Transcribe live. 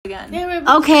again.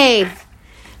 Yeah, okay.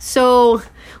 So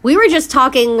we were just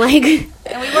talking like...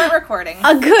 And we weren't recording.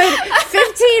 A good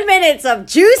 15 minutes of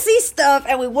juicy stuff,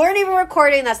 and we weren't even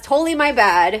recording. That's totally my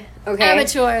bad. Okay.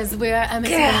 Amateurs. We are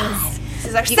amateurs. Yeah. This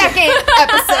is our second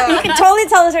episode. You can totally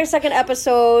tell this is our second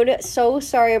episode. So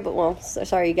sorry, but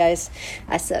sorry, you guys.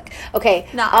 I suck. Okay.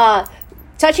 Nah.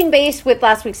 Touching base with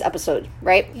last week's episode,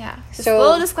 right? Yeah. Just a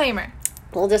little disclaimer.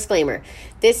 Little disclaimer.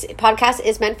 This podcast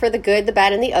is meant for the good, the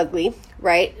bad, and the ugly,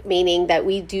 right? Meaning that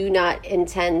we do not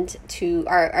intend to...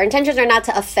 Our intentions are not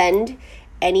to offend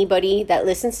anybody that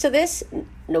listens to this.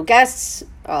 No guests,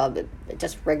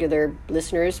 just regular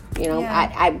listeners. You know,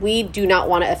 Yeah. we do not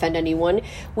want to offend anyone.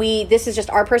 This is just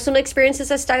our personal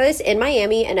experiences as stylists in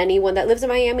Miami, and anyone that lives in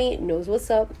Miami knows what's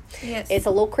up. Yes. It's a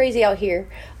little crazy out here,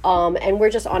 and we're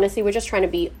just trying to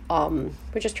be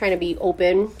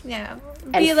open. Yeah.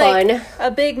 And be fun. Like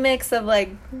a big mix of like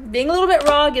being a little bit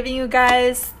raw, giving you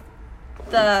guys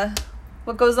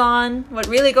what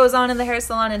really goes on in the hair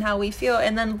salon and how we feel,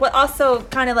 and then what also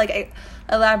kind of like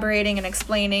elaborating and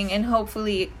explaining and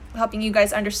hopefully helping you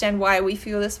guys understand why we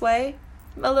feel this way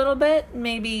a little bit.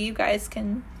 Maybe you guys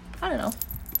can, I don't know.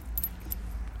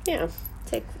 Yeah.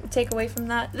 Take away from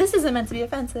that. This isn't meant to be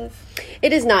offensive.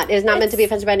 It is not. It is not meant to be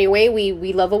offensive in any way.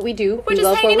 We love what we do. We're We just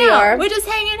love hanging where we out. are. We're just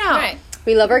hanging out. Right.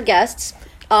 We love our guests.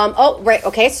 Right.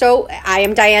 Okay. So I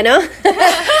am Diana.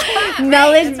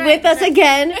 Mel is with us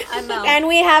again. I'm Mel. And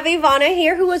we have Ivana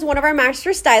here, who is one of our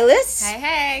master stylists.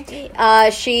 Hey.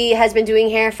 She has been doing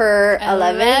hair for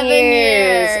 11 years.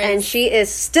 years. And she is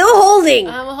still holding.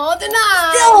 I'm holding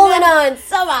on. Still holding on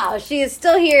somehow. She is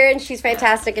still here, and she's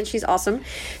fantastic, and she's awesome.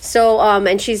 So,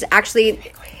 and she's actually...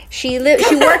 She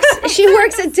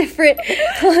works a different...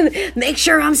 make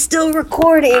sure I'm still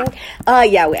recording.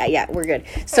 Yeah, we're good.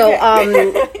 So,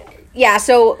 yeah,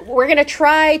 so we're going to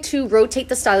try to rotate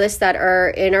the stylists that are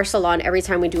in our salon every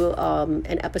time we do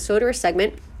an episode or a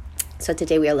segment. So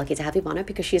today we are lucky to have Ivana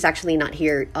because she's actually not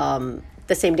here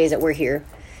the same days that we're here.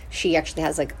 She actually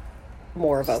has like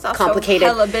more of a complicated...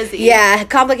 hella busy. Yeah,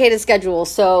 complicated schedule.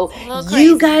 So crazy.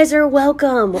 you guys are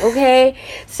welcome, okay?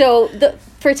 So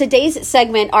for today's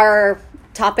segment, our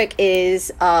topic is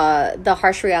the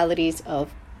harsh realities of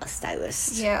a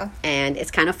stylist. Yeah. And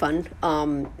it's kind of fun.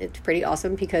 It's pretty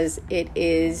awesome because it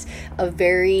is a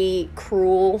very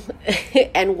cruel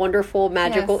and wonderful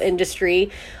magical Yes.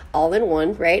 industry all in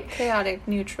one, right? Chaotic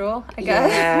neutral, I guess.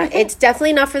 Yeah, it's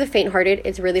definitely not for the faint-hearted.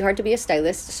 It's really hard to be a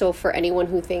stylist. So for anyone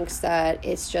who thinks that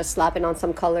it's just slapping on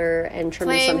some color and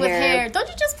trimming Playing some with hair. hair. Don't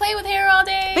you just play with hair all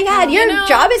day? Oh my God, your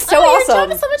job is so Your awesome.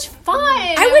 job is so much fun.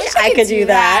 I wish I could do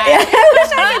that. I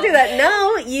wish I could do that.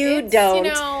 No, you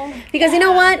don't. Because you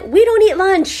know what? We don't eat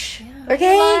lunch.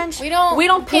 Okay? Lunch. We don't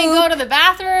can't poop. go to the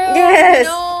bathroom. Yes.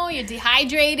 You're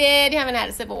dehydrated. You haven't had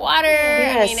a sip of water.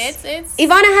 Yes. I mean, it's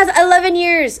Ivana has 11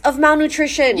 years of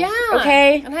malnutrition. yeah.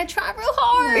 Okay? And I try real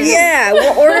hard. Yeah,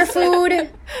 we'll order food.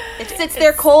 It sits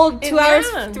there cold 2 hours,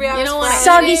 yeah. 3 hours. You don't wanna flat.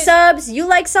 Soggy it. subs. You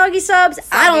like soggy subs?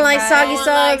 I don't like bread. soggy I don't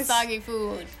like subs. soggy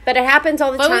food. But it happens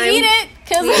all the But time. we eat it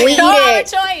because We we eat don't have a it.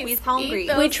 choice. We's hungry. Eat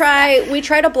those. We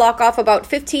try to block off about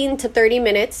 15 to 30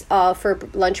 minutes for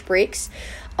lunch breaks.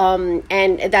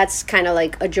 And that's kind of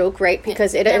like a joke, right?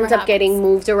 Because it never ends up happens. getting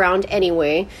moved around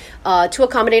anyway to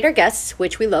accommodate our guests,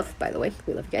 which we love, by the way.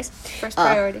 We love you guys. First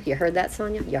priority. You heard that,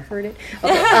 Sonia? You heard it?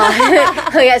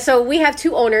 Okay. Yeah, so we have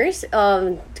two owners,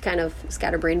 kind of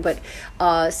scatterbrained, but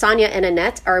Sonia and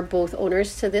Annette are both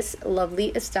owners to this lovely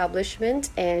establishment,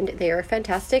 and they are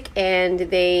fantastic, and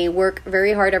they work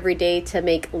very hard every day to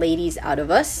make ladies out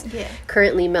of us. Yeah.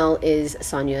 Currently, Mel is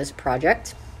Sonia's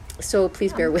project. So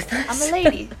please bear with us. I'm a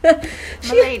lady. I'm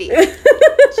a lady.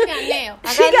 She got nailed.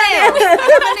 I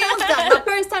got my nails done. My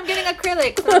first time getting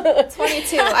acrylics at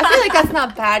 22. I feel like that's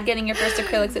not bad getting your first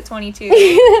acrylics at 22.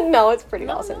 No, it's pretty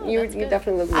awesome. You that's good.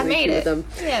 definitely look I really made cute it.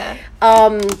 with them. Yeah.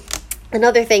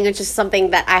 Another thing, which is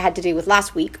something that I had to do with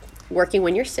last week, working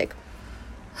when you're sick.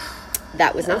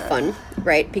 That was not fun,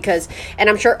 right? Because, and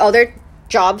I'm sure other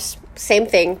jobs, same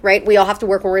thing, right? We all have to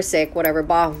work when we're sick, whatever,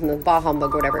 bah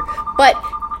humbug, whatever. But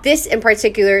this in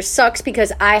particular sucks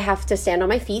because I have to stand on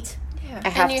my feet. Yeah. I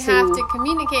have And you to, have to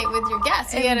communicate with your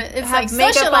guests. You gotta, it's have like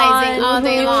makeup socializing on. all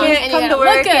day You long. can't and come you to gotta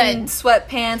look work good. in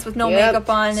sweatpants with no Yep. makeup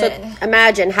on. So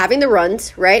imagine having the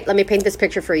runs, right? Let me paint this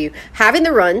picture for you. Having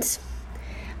the runs,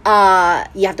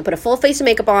 you have to put a full face of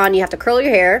makeup on. You have to curl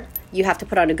your hair. You have to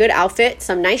put on a good outfit,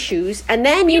 some nice shoes, and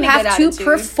then you need a have good to attitude.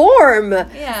 perform.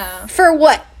 Yeah. For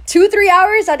what? 2-3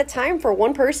 hours at a time for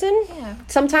one person. Yeah.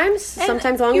 Sometimes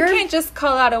longer. You can't just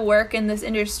call out of work in this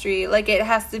industry. Like, it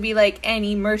has to be like an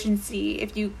emergency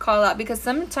if you call out, because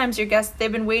sometimes your guests,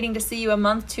 they've been waiting to see you a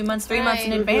month, 2 months, 3 months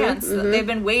in advance. They've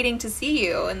been waiting to see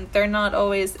you, and they're not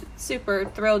always super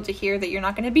thrilled to hear that you're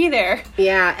not going to be there.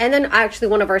 Yeah, and then actually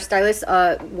one of our stylists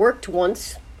worked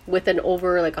once with an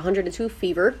over like 102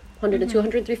 fever, 102,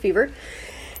 103 fever.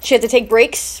 She had to take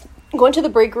breaks, go into the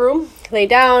break room, lay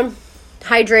down,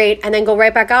 hydrate, and then go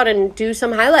right back out and do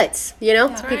some highlights,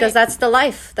 because that's the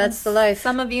life. That's the life.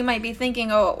 Some of you might be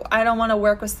thinking, oh, I don't want to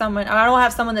work with someone, I don't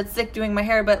have someone that's sick doing my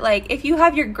hair, but like, if you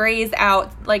have your grays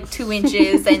out like 2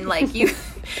 inches and like you're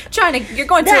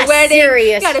going to a wedding,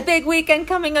 serious. You got a big weekend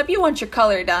coming up, you want your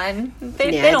color done. They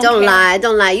don't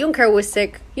lie. You don't care we're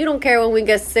sick. You don't care when we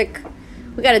get sick.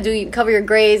 We got to cover your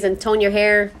grays and tone your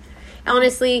hair.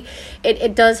 Honestly,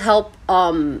 it does help.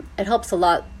 It helps a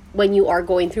lot when you are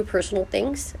going through personal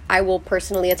things. I will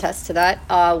personally attest to that.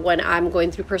 When I'm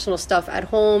going through personal stuff at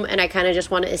home and I kind of just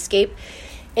want to escape,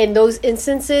 in those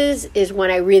instances is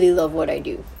when I really love what I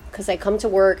do. Because I come to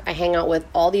work, I hang out with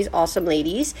all these awesome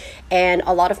ladies, and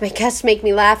a lot of my guests make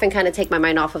me laugh and kind of take my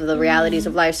mind off of the realities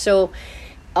of life. So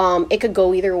it could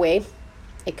go either way.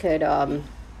 It could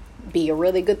be a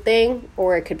really good thing,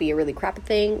 or it could be a really crappy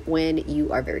thing when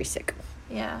you are very sick.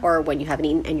 Yeah. Or when you haven't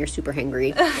eaten and you're super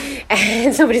hangry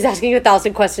and somebody's asking you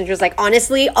 1,000 questions. You're just like,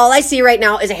 honestly, all I see right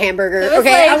now is a hamburger.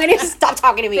 Okay, I'm going to stop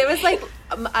talking to me. It was like,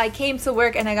 I came to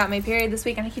work and I got my period this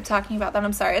week, and I keep talking about that.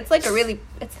 I'm sorry. It's like anyway,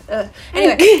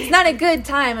 it's not a good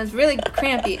time. It's really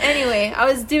crampy. Anyway, I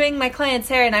was doing my client's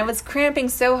hair and I was cramping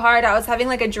so hard. I was having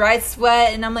like a dry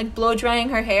sweat and I'm like blow drying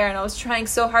her hair, and I was trying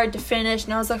so hard to finish,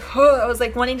 and I was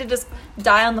like wanting to just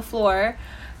die on the floor.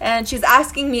 And she's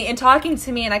asking me and talking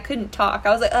to me, and I couldn't talk.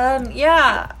 I was like,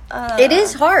 yeah. It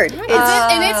is hard. And it's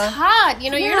hot.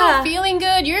 You're not feeling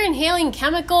good. You're inhaling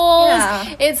chemicals.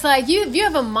 Yeah. It's like, if you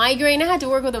have a migraine. I had to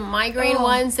work with a migraine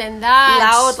once, and that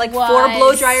loud, like 4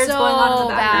 blow dryers so going on in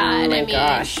the bathroom. Oh my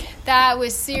gosh. That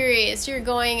was serious. You're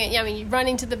you're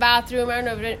running to the bathroom. I don't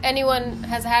know if anyone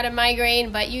has had a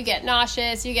migraine, but you get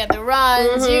nauseous, you get the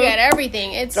runs, you get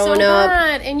everything. It's so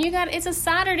bad. And it's a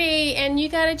Saturday, and you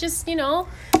gotta just,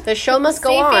 the show must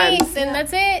go on. And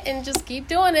that's it. And just keep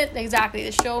doing it. Exactly.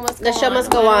 The show must go on. The show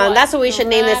must go on. That's what we should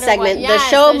name this segment. Yes, the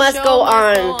show must go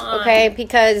on. Okay?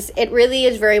 Because it really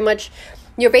is very much,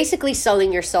 you're basically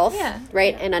selling yourself,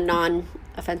 right? In a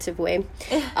non-offensive way.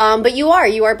 But you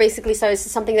are basically, so it's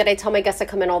something that I tell my guests that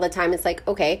come in all the time. It's like,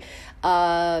 okay,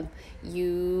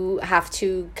 you have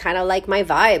to kind of like my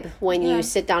vibe when you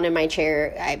sit down in my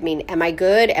chair. I mean, am I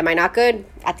good? Am I not good?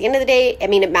 At the end of the day, I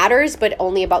mean, it matters, but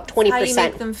only about 20%. It's how you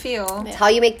make them feel. It's how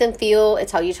you make them feel.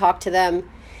 It's how you talk to them.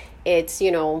 It's,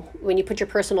 when you put your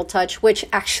personal touch, which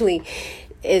actually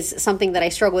is something that I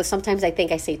struggle with. Sometimes I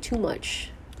think I say too much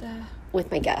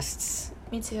with my guests.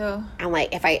 Me too. I'm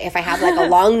like, if I have like a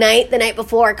long night the night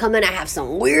before, I come in, I have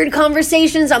some weird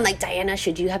conversations. I'm like, Diana,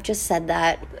 should you have just said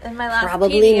that? In my last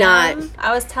Probably PDM, not.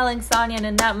 I was telling Sonia and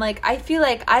Annette, I'm like, I feel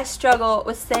like I struggle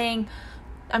with saying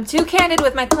I'm too candid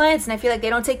with my clients, and I feel like they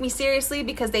don't take me seriously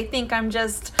because they think I'm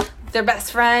just their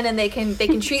best friend, and they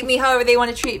can treat me however they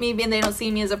want to treat me, and they don't see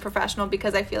me as a professional,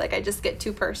 because I feel like I just get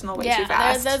too personal way too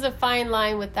fast. There's a fine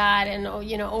line with that, and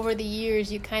over the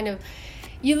years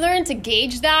you learn to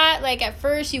gauge that. Like, at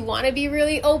first you want to be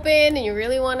really open and you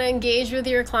really want to engage with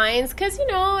your clients, because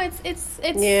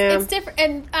it's different,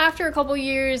 and after a couple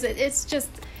years it's just,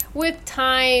 with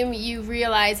time you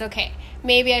realize, okay,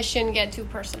 maybe I shouldn't get too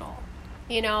personal.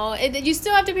 You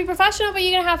still have to be professional, but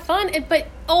you're gonna have fun. But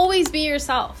always be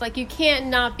yourself. Like, you can't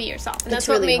not be yourself, and that's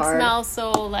really what makes hard. Mel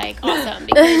so awesome,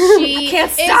 because she can't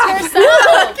is stop. herself.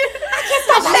 I can't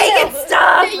stop making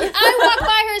stuff. I walk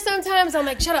by her sometimes. I'm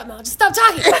like, shut up, Mel. Just stop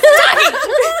talking. Stop talking.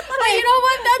 But you know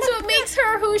what? That's what makes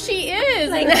her who she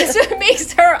is, and that's what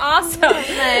makes her awesome.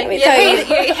 You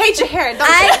hate your hair. Don't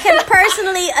I can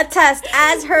personally attest,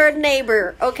 as her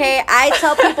neighbor. Okay, I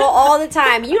tell people all the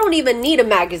time, you don't even need a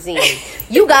magazine.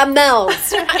 You got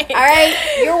Mel's. Right. All right,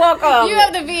 you're welcome. You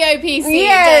have the VIP seat.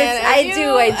 Yes, I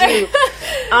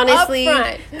do. Honestly,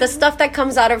 the stuff that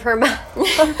comes out of her mouth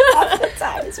half the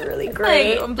time is really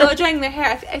great. Like, blow drying their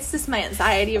hair, it's just my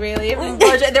anxiety, really.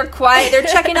 They're quiet. They're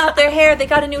checking out their hair. They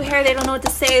got a new hair. They don't know what to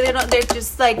say. They're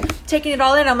just taking it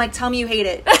all in. I'm like, tell me you hate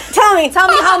it. Tell me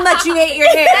how much you hate your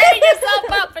hair. Setting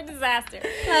yourself up for disaster.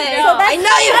 I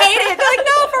know you hate it. They're like,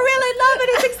 no, for real, I love it.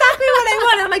 It's exactly what I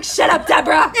want. I'm like, shut up,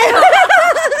 Deborah.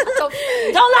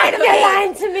 Don't lie to me. You're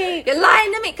lying to me. You're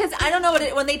lying to me. Because I don't know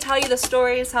when they tell you the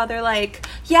stories, how they're like,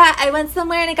 yeah, I went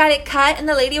somewhere and I got it cut and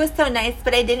the lady was so nice,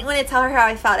 but I didn't want to tell her how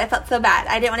I felt. I felt so bad.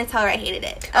 I didn't want to tell her I hated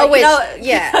it. Oh, wait.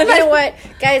 Yeah. You know what?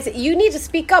 Guys, you need to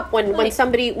speak up when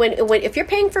somebody, if you're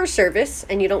paying for a service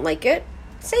and you don't like it,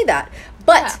 say that.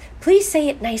 But please say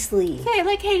it nicely. Say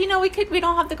like, hey, we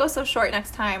don't have to go so short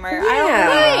next time, or I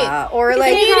right. Or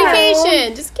like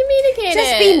communication. Just communicate.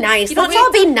 Just be nice. Let's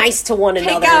all be nice to one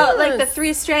another. Take out like the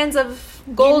 3 strands of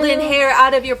golden hair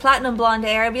out of your platinum blonde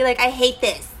hair and be like, I hate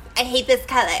this. I hate this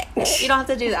color. You don't have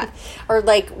to do that. Or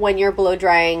like when you're blow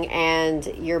drying and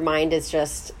your mind is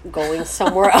just going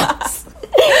somewhere else.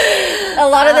 A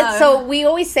lot of that. So we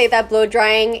always say that blow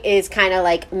drying is kind of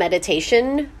like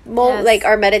meditation, like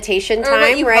our meditation time,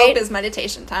 what you right? hope is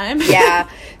meditation time. Yeah.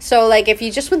 So like if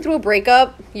you just went through a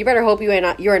breakup, you better hope you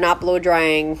are not blow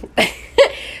drying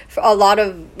for a lot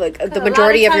of the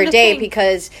majority of your day,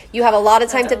 because you have a lot of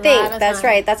time to think. That's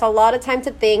right. That's a lot of time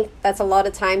to think. That's a lot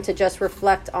of time to just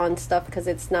reflect on stuff, because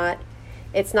it's not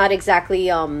exactly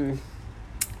I don't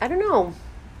know.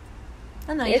 I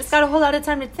don't know. You just got a whole lot of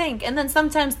time to think, and then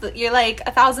sometimes you're like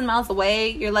 1,000 miles away.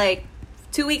 You're like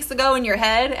 2 weeks ago in your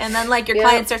head, and then like your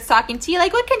client starts talking to you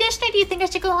like, "What conditioner do you think I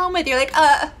should go home with?" You're like,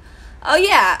 oh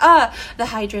yeah, the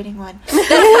hydrating one. That's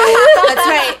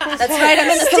right.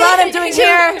 I'm in the salon. I'm doing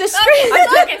hair. The script.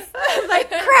 I'm like,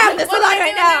 crap, the salon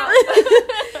right now.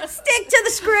 Stick to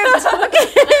the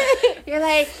script. You're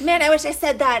like, man, I wish I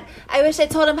said that. I wish I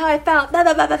told him how I felt. Blah,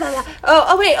 blah, blah, blah, blah.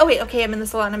 Oh wait. Okay, I'm in the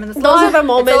salon. Those are the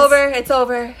moments. It's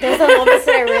over. Those are the moments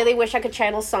that I really wish I could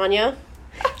channel Sonia.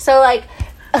 So like,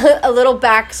 a little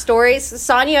backstory.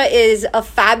 Sonia is a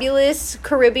fabulous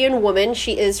Caribbean woman.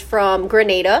 She is from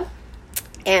Grenada.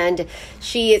 And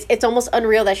it's almost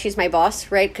unreal that she's my boss,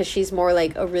 right? Because she's more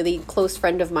like a really close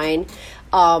friend of mine.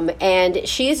 And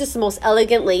she is just the most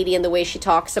elegant lady in the way she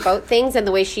talks about things and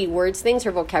the way she words things.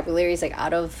 Her vocabulary is like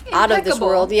out of this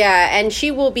world. Yeah. And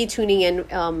she will be tuning in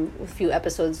a few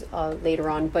episodes later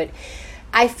on. But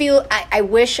I feel, I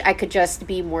wish I could just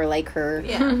be more like her.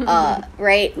 Yeah.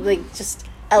 Right? Like just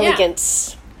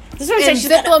elegance. Yeah. She's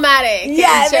diplomatic.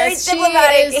 Yeah, very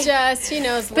diplomatic. She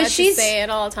knows what to say at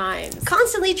all times.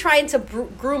 Constantly trying to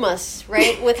groom us,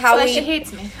 right? With how she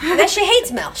hates me. That she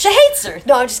hates Mel. She hates her.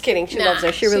 No, I'm just kidding. She loves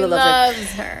her. She really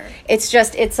loves her. It's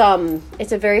just it's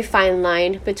a very fine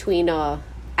line between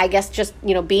I guess just,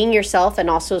 being yourself and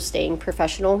also staying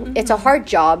professional. Mm-hmm. It's a hard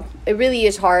job. It really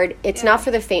is hard. It's not for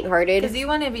the faint-hearted. Because you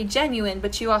want to be genuine,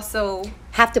 but you also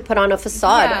have to put on a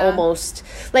facade almost.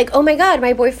 Like, oh my God,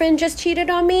 my boyfriend just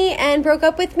cheated on me and broke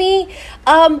up with me.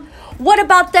 What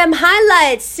about them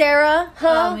highlights, Sarah?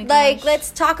 Huh? Oh like,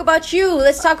 let's talk about you.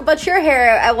 Let's talk about your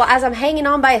hair as I'm hanging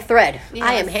on by a thread. Yes.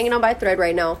 I am hanging on by a thread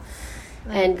right now.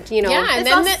 And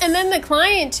and then the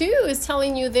client too is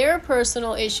telling you their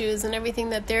personal issues and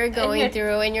everything that they're going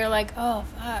through, and you're like, oh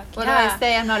fuck, what do I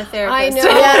say? I'm not a therapist. I know.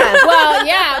 Yeah. Well,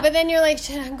 yeah, but then you're like,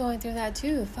 shit, I'm going through that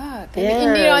too. Fuck.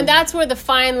 And that's where the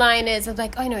fine line is. Of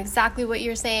like, I know exactly what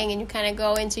you're saying, and you kind of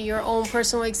go into your own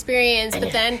personal experience,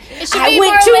 but then it should be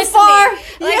more too listening. far.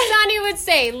 Like Sonia would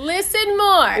say, listen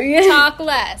more, talk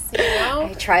less.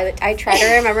 I try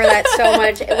to remember that so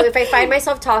much. If I find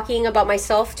myself talking about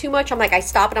myself too much, I'm like, I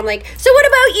stop and I'm like, so what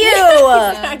about you?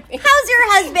 Exactly. How's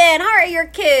your husband? How are your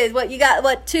kids? What, you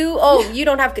got, 2? Oh, you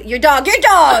don't have, your dog.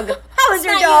 How is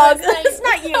your dog? It's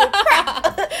not you. Crap.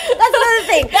 That's another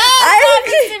thing. That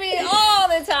happens to me all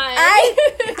the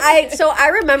time. So I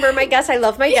remember my guests. I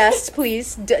love my guests.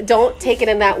 Please don't take it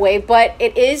in that way. But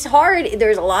it is hard.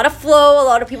 There's a lot of flow, a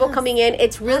lot of people coming in.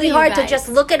 It's really hard to just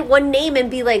look at one name and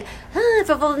be like, if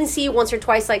I've only seen you once or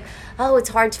twice, like, oh, it's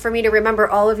hard for me to remember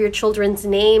all of your children's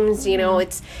names.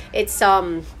 It's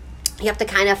you have to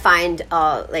kind of find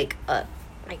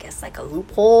I guess like a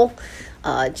loophole.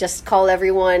 Just call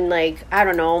everyone like, I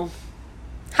don't know,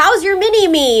 how's your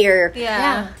mini-me? Or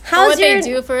how's they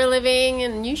do for a living,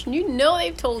 and you know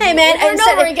they've told you man, over and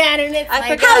over again, and it's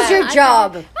like, how's your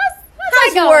job?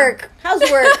 How's work? How's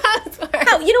work?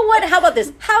 You know what? How about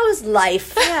this? How's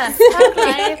life? Yes,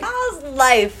 how's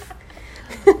life?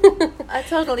 I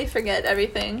totally forget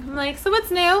everything. I'm like, so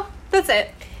what's new? That's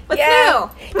it. What's new?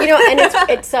 And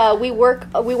it's we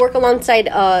work alongside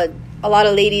a lot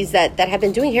of ladies that have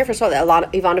been doing hair for so long. A lot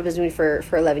of Ivana was doing for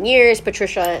 11 years,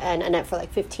 Patricia and Annette for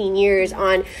like 15 years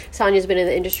on. Sonia's been in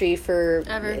the industry for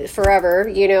forever,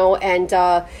 and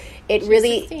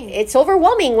it's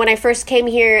overwhelming. When I first came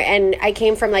here, and I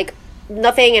came from like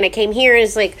nothing, and I came here, and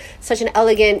it's like such an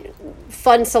elegant,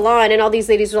 fun salon, and all these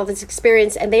ladies with all this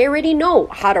experience, and they already know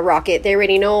how to rock it. They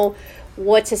already know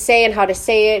what to say and how to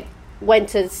say it. when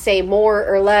to say more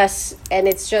or less, and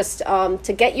it's just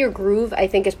to get your groove, I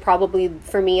think, is probably,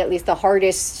 for me at least, the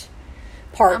hardest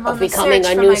part of becoming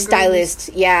a new stylist.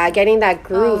 Yeah, getting that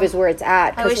groove is where it's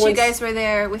at. I wish you guys were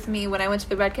there with me when I went to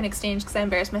the Redken Exchange, because I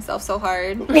embarrassed myself so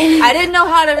hard. I didn't know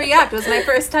how to react. It was my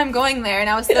first time going there, and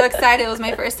I was so excited. It was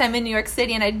my first time in New York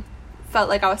City, and I felt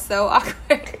like I was so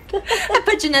awkward. I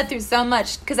put Jeanette through so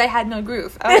much because I had no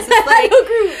groove. I was just like, no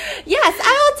groove. Yes,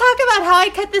 I will talk about how I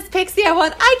cut this pixie. I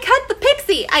cut the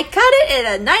pixie. I cut it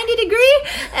at a 90 degree,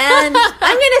 and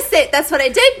I'm going to sit. That's what I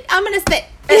did. I'm going to sit.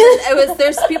 And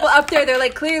there's people up there, they're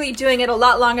like clearly doing it a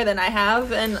lot longer than I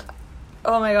have, and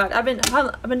oh my god, I've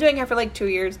been doing hair for like 2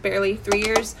 years, barely 3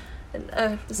 years.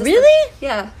 Really?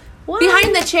 Yeah. What?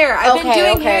 Behind the chair. I've been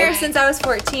doing okay. hair since I was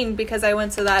 14 because I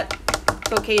went to that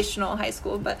vocational high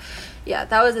school, but yeah,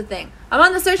 that was a thing. I'm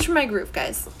on the search for my groove,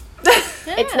 guys.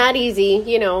 It's not easy,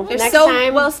 you know. They're next so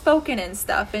time, well spoken and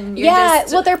stuff, and you're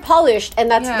well, they're polished,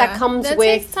 and that comes that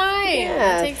with takes time. Yeah,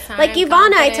 that takes time, like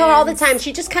Ivana, I tell her all the time.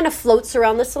 She just kind of floats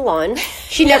around the salon.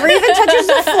 She never even touches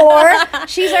the floor.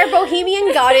 She's our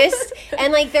bohemian goddess,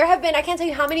 and like there have been, I can't tell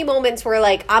you how many moments where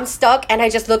like I'm stuck, and I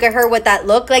just look at her with that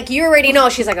look. Like you already know,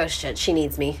 she's like, oh shit, she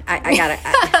needs me. I gotta.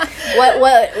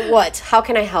 What? How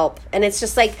can I help? And it's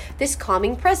just like this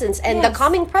calming presence, and the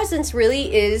calming presence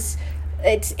really is.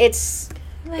 It's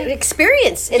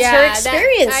experience. It's her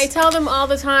experience. I tell them all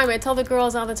the time. I tell the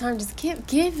girls all the time. Just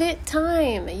give it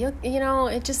time. You know,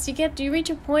 you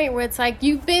reach a point where it's like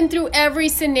you've been through every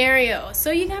scenario, so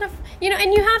you gotta,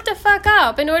 and you have to fuck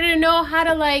up in order to know how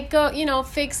to like go,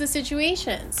 fix the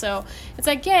situation. So it's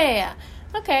like okay.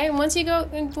 And once you go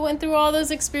and went through all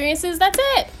those experiences, that's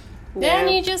it. Then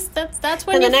you just that's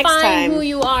when you find who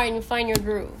you are and you find your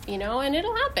groove, and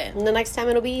it'll happen. And the next time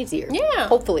it'll be easier. Yeah,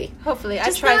 hopefully. I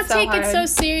try so hard. Don't take it so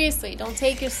seriously. Don't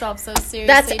take yourself so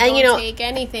seriously. Don't take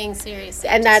anything seriously.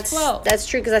 And that's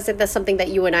true, because I said that's something that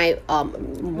you and I,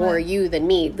 more you than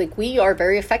me, like we are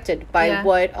very affected by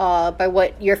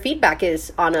what your feedback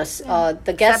is on us.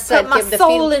 The guests that give the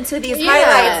soul into these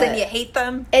highlights and you hate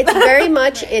them. It's very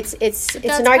much it's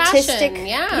an artistic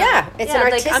passion, it's an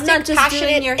artistic, I'm not just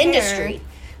passionate your industry.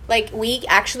 Like we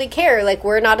actually care. Like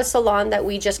we're not a salon that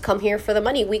we just come here for the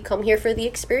money. We come here for the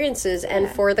experiences and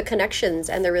for the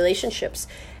connections and the relationships.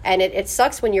 And it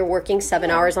sucks when you're working 7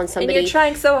 hours on somebody. And you're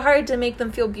trying so hard to make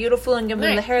them feel beautiful and give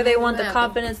them the hair they want, the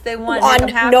confidence they want.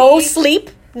 On no sleep,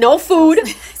 no food,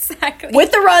 exactly.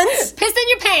 with the runs, piss in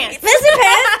your pants,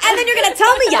 and then you're gonna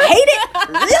tell me you hate it?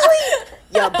 Really?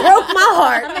 You broke my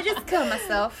heart. I'm gonna just kill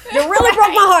myself. You really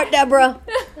broke my heart, Deborah.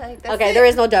 Okay, there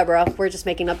is no Deborah. We're just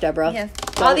making up Deborah. Yes.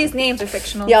 All these names are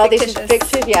fictional. Yeah, all these are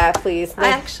fictive. Yeah, please. I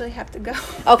actually have to go.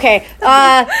 Okay.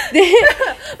 My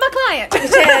client.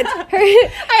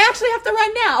 I actually have to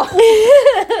run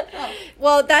now.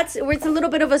 Well, it's a little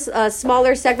bit of a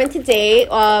smaller segment today.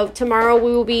 Tomorrow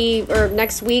we will be, or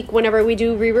next week, whenever we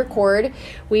do re-record,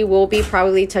 we will be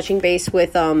probably touching base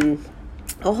with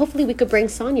hopefully we could bring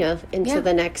Sonia into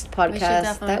the next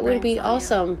podcast. That would be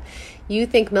awesome. You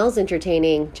think Mel's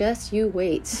entertaining? Just you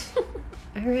wait.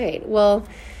 All right. Well,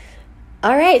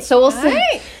 all right. So we'll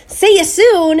see you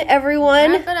soon,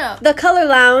 everyone. Wrap it up. The Color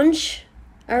Lounge.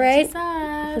 All right.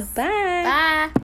 Bye. Bye. Bye.